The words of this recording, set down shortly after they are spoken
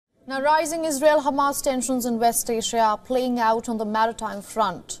Now, rising Israel-Hamas tensions in West Asia are playing out on the maritime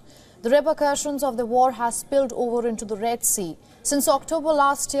front. The repercussions of the war has spilled over into the Red Sea. Since October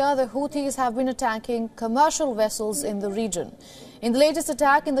last year, the Houthis have been attacking commercial vessels in the region. In the latest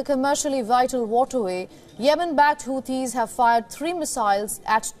attack in the commercially vital waterway, Yemen-backed Houthis have fired 3 missiles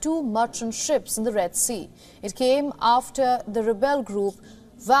at 2 merchant ships in the Red Sea. It came after the rebel group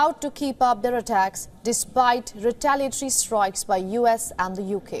vowed to keep up their attacks despite retaliatory strikes by US and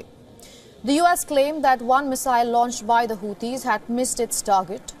the UK. The US claimed that 1 missile launched by the Houthis had missed its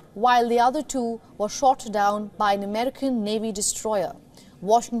target, while the other 2 were shot down by an American Navy destroyer.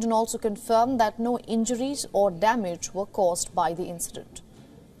 Washington also confirmed that no injuries or damage were caused by the incident.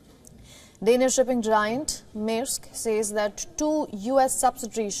 Danish shipping giant Maersk says that 2 US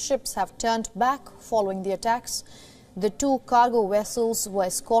subsidiary ships have turned back following the attacks. The 2 cargo vessels were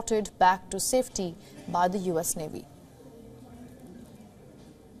escorted back to safety by the US Navy.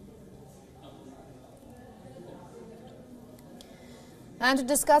 And to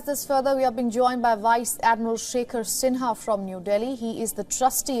discuss this further, we are being joined by Vice Admiral Shekhar Sinha from New Delhi. He is the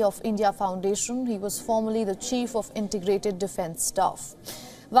trustee of India Foundation. He was formerly the Chief of Integrated Defence Staff.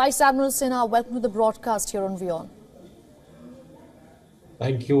 Vice Admiral Sinha, welcome to the broadcast here on WION.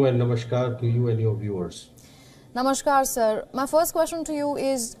 Thank you and namaskar to you and your viewers. Namaskar, sir. My first question to you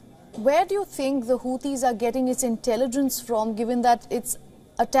is, where do you think the Houthis are getting its intelligence from, given that its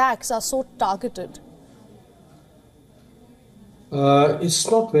attacks are so targeted?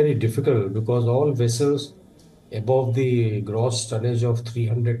 It's not very difficult because all vessels above the gross tonnage of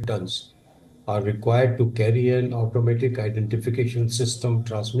 300 tons are required to carry an automatic identification system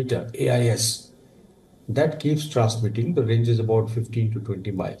transmitter, AIS. That keeps transmitting. The range is about 15 to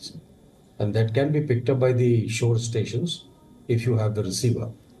 20 miles. And that can be picked up by the shore stations if you have the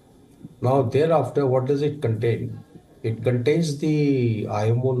receiver. Now, thereafter, what does it contain? It contains the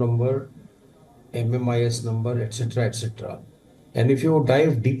IMO number, MMIS number, etc., etc. And if you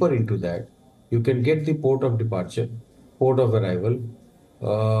dive deeper into that, you can get the port of departure, port of arrival,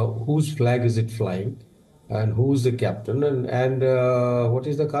 whose flag is it flying, and who's the captain, and what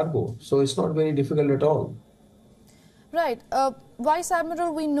is the cargo. So it's not very difficult at all. Right. Vice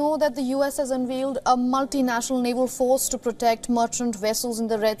Admiral, we know that the US has unveiled a multinational naval force to protect merchant vessels in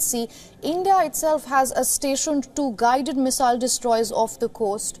the Red Sea. India itself has stationed 2 guided missile destroyers off the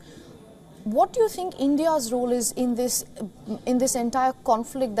coast. What do you think India's role is in this entire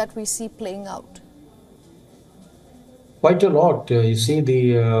conflict that we see playing out? Quite a lot. You see,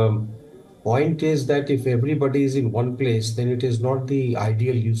 the point is that if everybody is in one place, then it is not the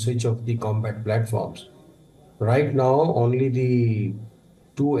ideal usage of the combat platforms. Right now, only the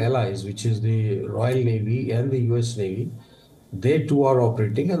 2 allies, which is the Royal Navy and the US Navy, they too are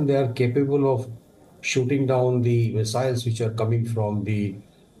operating and they are capable of shooting down the missiles which are coming from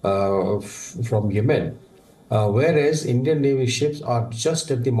from Yemen. Whereas Indian Navy ships are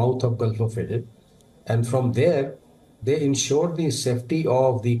just at the mouth of Gulf of Aden, and from there they ensure the safety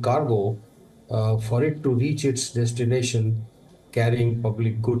of the cargo for it to reach its destination carrying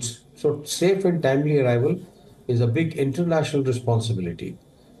public goods. So safe and timely arrival is a big international responsibility,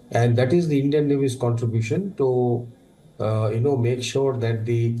 and that is the Indian Navy's contribution to make sure that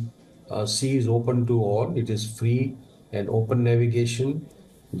the sea is open to all. It is free and open navigation.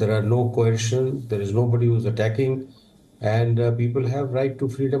 There are no coercion. There is nobody who is attacking, and people have right to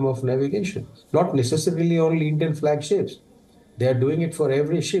freedom of navigation. Not necessarily only Indian flag ships. They are doing it for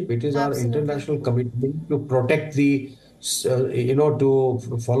every ship. It is our international commitment to protect the,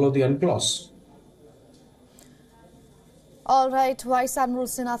 to follow the UNCLOS. All right, Vice Admiral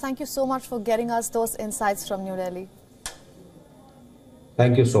Sinha, thank you so much for getting us those insights from New Delhi.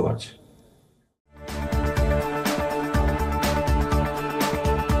 Thank you so much.